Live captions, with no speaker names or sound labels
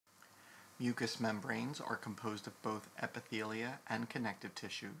Mucous membranes are composed of both epithelia and connective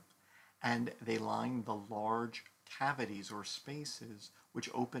tissue, and they line the large cavities or spaces which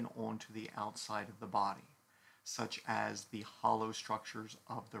open onto the outside of the body, such as the hollow structures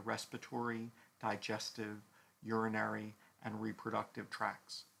of the respiratory, digestive, urinary, and reproductive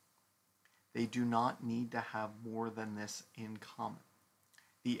tracts. They do not need to have more than this in common.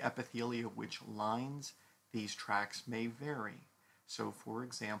 The epithelia which lines these tracts may vary. So, for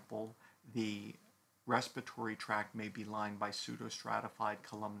example, the respiratory tract may be lined by pseudostratified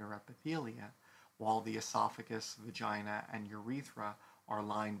columnar epithelia, while the esophagus, vagina, and urethra are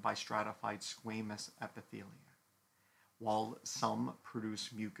lined by stratified squamous epithelia. While some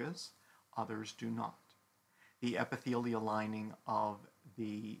produce mucus, others do not. The epithelial lining of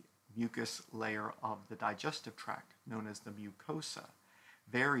the mucus layer of the digestive tract, known as the mucosa,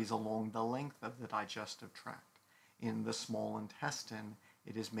 varies along the length of the digestive tract. In the small intestine,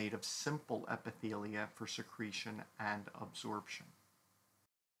 it is made of simple epithelia for secretion and absorption.